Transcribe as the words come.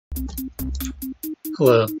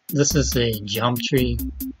Hello, this is a geometry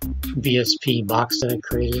BSP box that I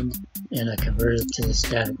created, and I converted it to the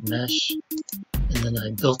static mesh, and then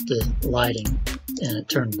I built the lighting and it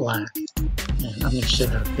turned black, and I'm going to show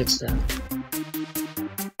how to fix that.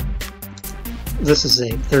 This is a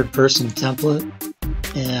third-person template,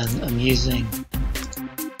 and I'm using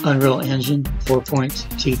Unreal Engine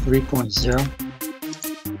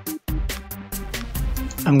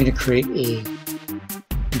 4.23.0. I'm going to create a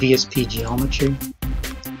BSP geometry.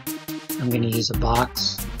 I'm going to use a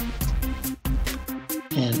box,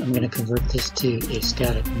 and I'm going to convert this to a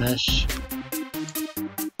static mesh.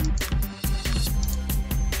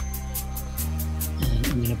 And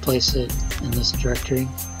I'm going to place it in this directory.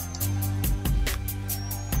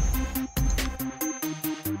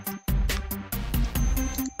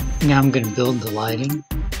 Now I'm going to build the lighting.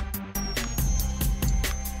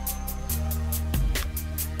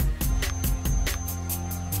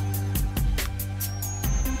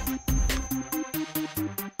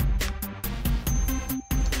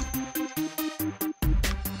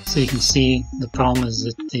 So you can see the problem is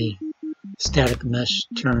that the static mesh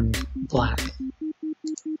turned black.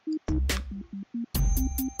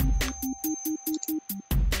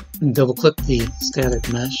 And double click the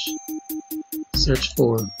static mesh, search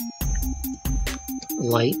for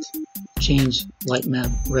light, change light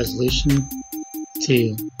map resolution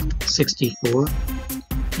to 64,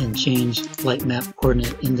 and change light map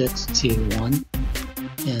coordinate index to 1,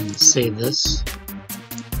 and save this.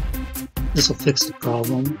 This will fix the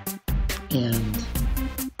problem, and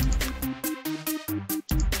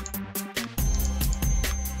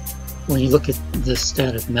when you look at this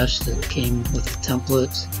static mesh that came with the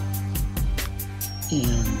template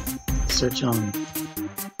and search on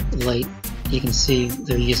light, you can see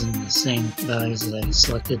they're using the same values that I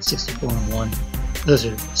selected, 64 and 1. Those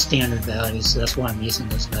are standard values, so that's why I'm using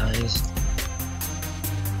those values.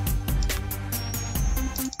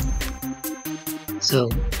 So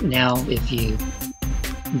now if you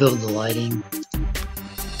build the lighting,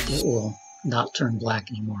 it will not turn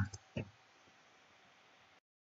black anymore.